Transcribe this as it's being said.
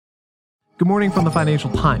Good morning from the Financial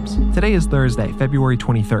Times. Today is Thursday, February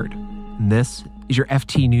 23rd. And this is your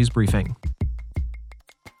FT News Briefing.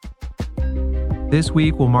 This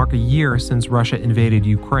week will mark a year since Russia invaded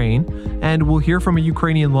Ukraine, and we'll hear from a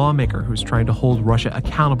Ukrainian lawmaker who's trying to hold Russia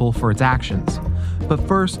accountable for its actions. But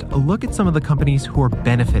first, a look at some of the companies who are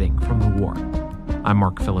benefiting from the war. I'm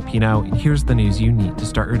Mark Filipino, and here's the news you need to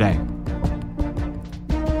start your day.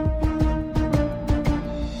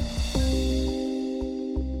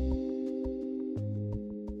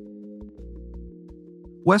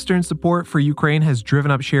 Western support for Ukraine has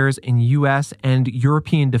driven up shares in U.S. and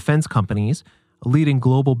European defense companies. A leading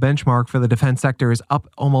global benchmark for the defense sector is up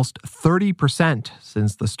almost 30%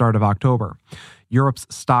 since the start of October. Europe's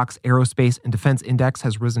Stoxx Aerospace and Defense Index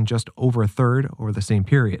has risen just over a third over the same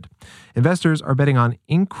period. Investors are betting on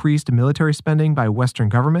increased military spending by Western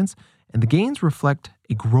governments, and the gains reflect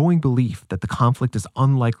a growing belief that the conflict is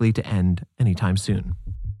unlikely to end anytime soon.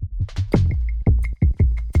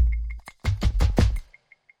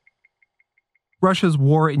 Russia's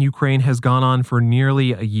war in Ukraine has gone on for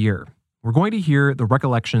nearly a year. We're going to hear the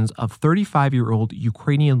recollections of 35-year-old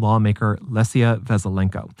Ukrainian lawmaker Lesia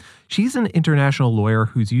Vasylenko. She's an international lawyer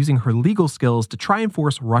who's using her legal skills to try and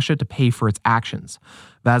force Russia to pay for its actions.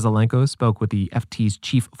 Vasylenko spoke with the FT's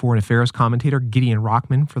chief foreign affairs commentator Gideon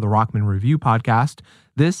Rachman for the Rachman Review podcast.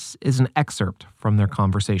 This is an excerpt from their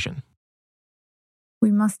conversation. We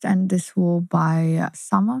must end this war by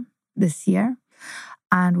summer this year.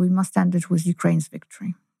 And we must end it with Ukraine's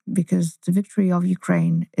victory, because the victory of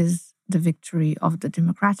Ukraine is the victory of the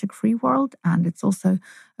democratic free world, and it's also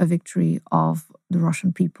a victory of the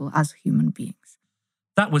Russian people as human beings.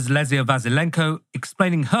 That was Lesia Vasylenko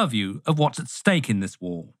explaining her view of what's at stake in this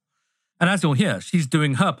war. And as you'll hear, she's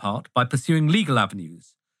doing her part by pursuing legal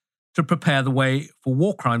avenues to prepare the way for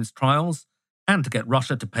war crimes trials and to get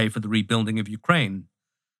Russia to pay for the rebuilding of Ukraine.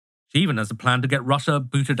 She even has a plan to get Russia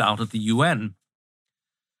booted out of the UN.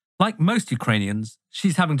 Like most Ukrainians,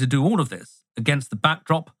 she's having to do all of this against the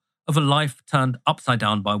backdrop of a life turned upside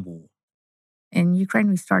down by war. In Ukraine,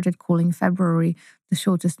 we started calling February the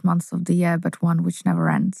shortest month of the year, but one which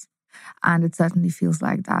never ends. And it certainly feels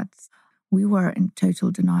like that. We were in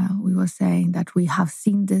total denial. We were saying that we have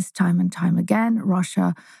seen this time and time again.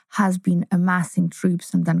 Russia has been amassing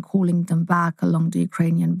troops and then calling them back along the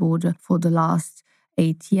Ukrainian border for the last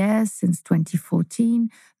 8 years, since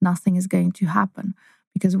 2014. Nothing is going to happen.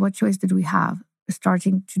 Because what choice did we have?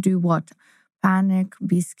 Starting to do what? Panic,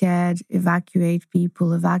 be scared, evacuate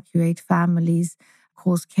people, evacuate families,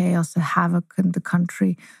 cause chaos and havoc in the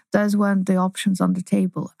country. Those weren't the options on the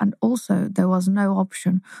table. And also, there was no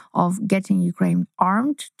option of getting Ukraine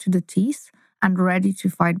armed to the teeth and ready to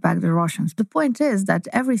fight back the Russians. The point is that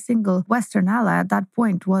every single Western ally at that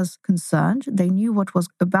point was concerned. They knew what was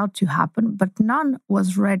about to happen, but none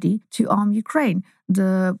was ready to arm Ukraine.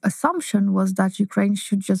 The assumption was that Ukraine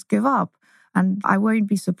should just give up. And I won't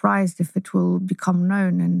be surprised if it will become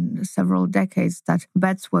known in several decades that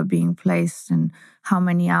bets were being placed in how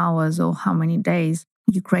many hours or how many days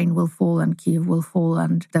Ukraine will fall and Kyiv will fall,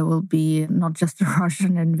 and there will be not just a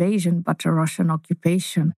Russian invasion, but a Russian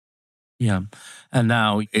occupation. Yeah. And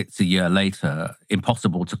now it's a year later,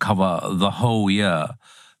 impossible to cover the whole year.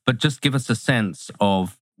 But just give us a sense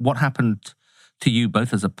of what happened to you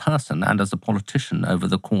both as a person and as a politician over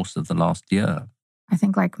the course of the last year. I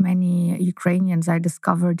think like many Ukrainians, I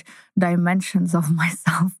discovered dimensions of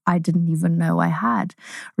myself I didn't even know I had.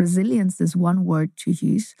 Resilience is one word to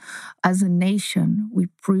use. As a nation, we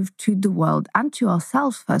proved to the world and to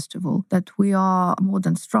ourselves, first of all, that we are more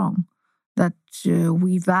than strong, that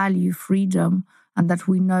we value freedom and that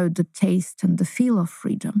we know the taste and the feel of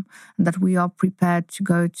freedom, and that we are prepared to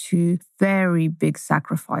go to very big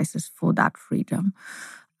sacrifices for that freedom.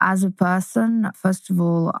 As a person, first of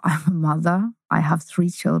all, I'm a mother. I have 3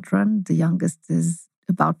 children. The youngest is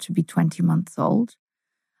about to be 20 months old.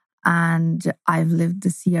 And I've lived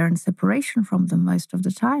this year in separation from them most of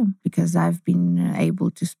the time because I've been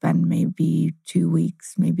able to spend maybe 2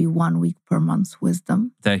 weeks, maybe 1 week per month with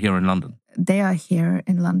them. They're here in London? They are here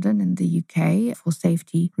in London, in the UK, for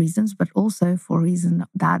safety reasons, but also for reason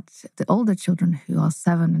that the older children who are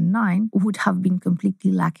 7 and 9 would have been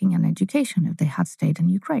completely lacking in education if they had stayed in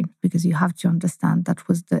Ukraine. Because you have to understand that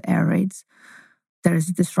with the air raids, there is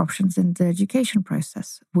disruptions in the education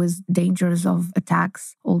process. With dangers of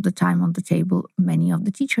attacks all the time on the table, many of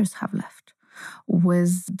the teachers have left.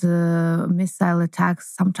 With the missile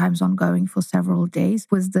attacks sometimes ongoing for several days,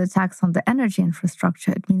 with the attacks on the energy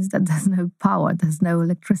infrastructure, it means that there's no power, there's no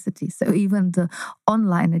electricity. So even the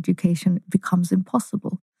online education becomes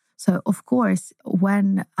impossible. So of course,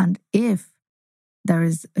 when and if there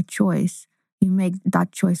is a choice, you make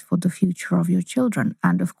that choice for the future of your children.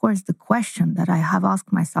 And of course, the question that I have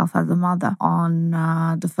asked myself as a mother on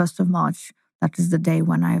the 1st of March, that is the day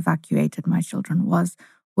when I evacuated my children, was,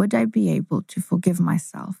 would I be able to forgive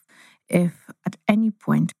myself if at any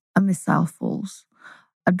point a missile falls,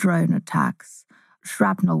 a drone attacks,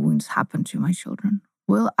 shrapnel wounds happen to my children?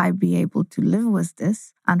 Will I be able to live with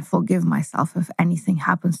this and forgive myself if anything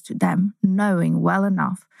happens to them, knowing well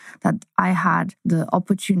enough that I had the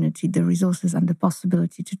opportunity, the resources, and the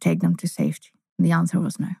possibility to take them to safety? And the answer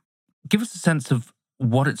was no. Give us a sense of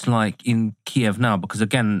what it's like in Kiev now, because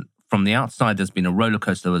again, from the outside, there's been a roller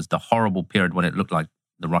coaster. There was the horrible period when it looked like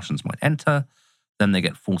the Russians might enter, then they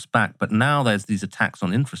get forced back. But now there's these attacks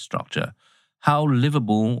on infrastructure. How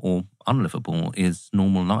livable or unlivable is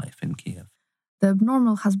normal life in Kiev? The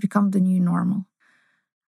abnormal has become the new normal.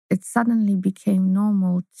 It suddenly became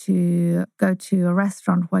normal to go to a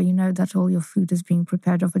restaurant where you know that all your food is being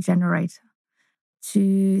prepared off a generator.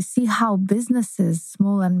 To see how businesses,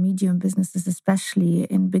 small and medium businesses, especially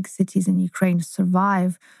in big cities in Ukraine,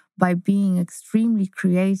 survive by being extremely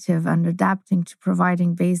creative and adapting to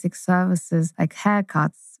providing basic services like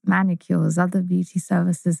haircuts, manicures, other beauty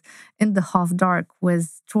services in the half dark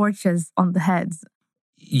with torches on the heads.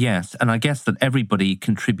 Yes, and I guess that everybody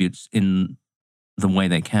contributes in the way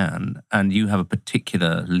they can, and you have a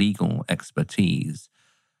particular legal expertise.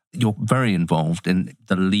 You're very involved in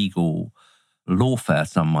the legal lawfare,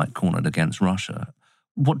 some might call it, against Russia.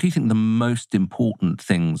 What do you think the most important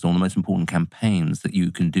things or the most important campaigns that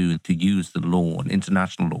you can do to use the law and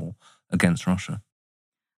international law against Russia?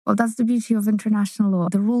 Well, that's the beauty of international law.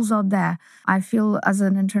 The rules are there. I feel as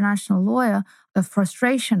an international lawyer, a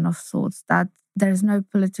frustration of sorts that there is no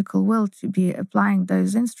political will to be applying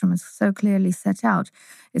those instruments so clearly set out.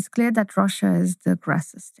 It's clear that Russia is the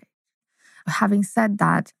aggressor state. Having said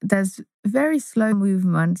that, there's very slow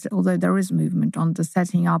movement, although there is movement, on the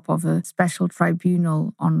setting up of a special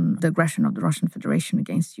tribunal on the aggression of the Russian Federation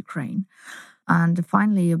against Ukraine. And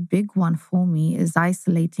finally, a big one for me is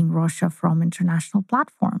isolating Russia from international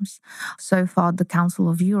platforms. So far, the Council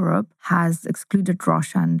of Europe has excluded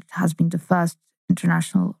Russia and has been the first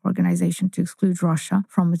international organization to exclude Russia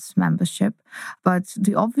from its membership. But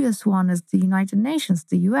the obvious one is the United Nations,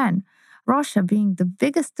 the UN. Russia, being the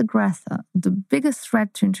biggest aggressor, the biggest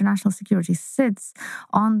threat to international security, sits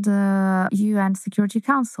on the UN Security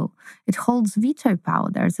Council. It holds veto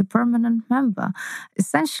power. There's a permanent member.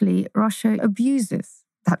 Essentially, Russia abuses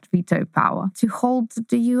that veto power to hold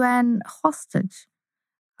the UN hostage.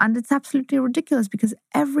 And it's absolutely ridiculous because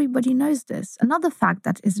everybody knows this. Another fact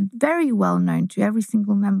that is very well known to every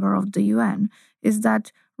single member of the UN is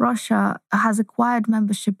that Russia has acquired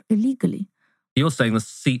membership illegally. You're saying the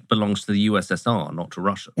seat belongs to the USSR, not to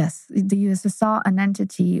Russia. Yes, the USSR, an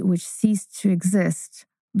entity which ceased to exist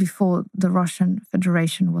before the Russian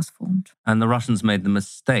Federation was formed. And the Russians made the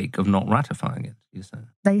mistake of not ratifying it, you say?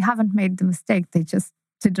 They haven't made the mistake. They just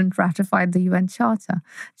didn't ratify the UN Charter,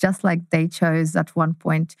 just like they chose at one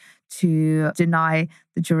point to deny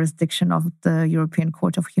the jurisdiction of the European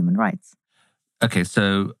Court of Human Rights. Okay,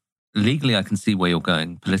 so legally I can see where you're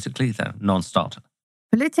going. Politically, though, non-starter.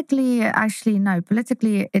 Politically, actually, no.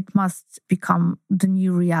 Politically, it must become the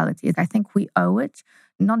new reality. I think we owe it,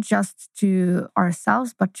 not just to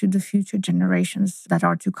ourselves, but to the future generations that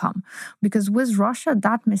are to come. Because with Russia,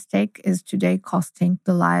 that mistake is today costing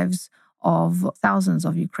the lives of thousands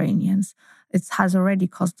of Ukrainians. It has already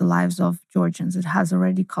cost the lives of Georgians. It has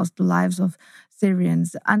already cost the lives of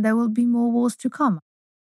Syrians. And there will be more wars to come.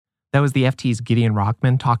 That was the FT's Gideon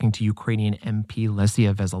Rockman talking to Ukrainian MP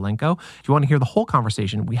Lesia Veselenko. If you want to hear the whole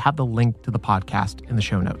conversation, we have the link to the podcast in the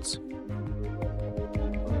show notes.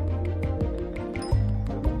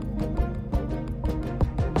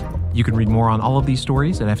 You can read more on all of these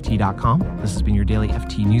stories at FT.com. This has been your daily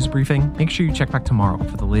FT News Briefing. Make sure you check back tomorrow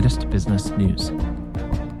for the latest business news.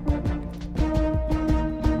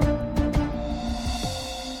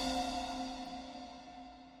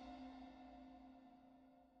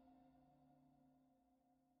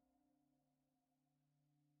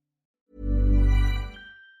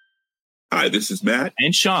 Hi, this is Matt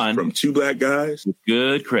and Sean from Two Black Guys with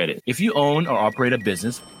Good Credit. If you own or operate a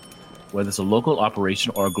business, whether it's a local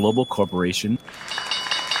operation or a global corporation,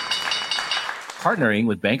 partnering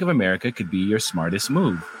with Bank of America could be your smartest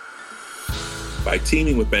move. By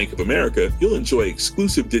teaming with Bank of America, you'll enjoy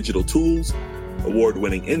exclusive digital tools,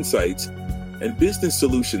 award-winning insights, and business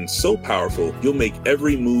solutions so powerful you'll make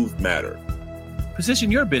every move matter. Position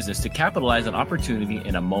your business to capitalize on opportunity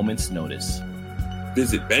in a moment's notice.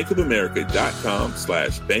 Visit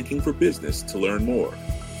bankofamerica.com/banking for business to learn more.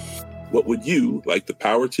 What would you like the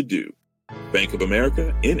power to do? Bank of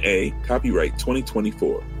America, N.A., copyright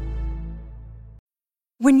 2024.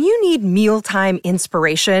 When you need mealtime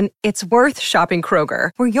inspiration, it's worth shopping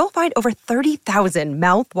Kroger, where you'll find over 30,000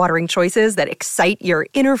 mouth-watering choices that excite your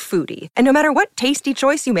inner foodie. And no matter what tasty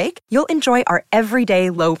choice you make, you'll enjoy our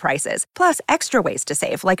everyday low prices, plus extra ways to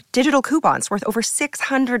save, like digital coupons worth over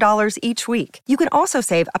 $600 each week. You can also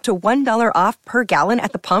save up to $1 off per gallon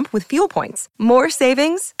at the pump with fuel points. More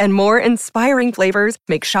savings and more inspiring flavors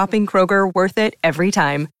make shopping Kroger worth it every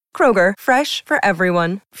time. Kroger, fresh for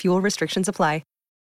everyone. Fuel restrictions apply.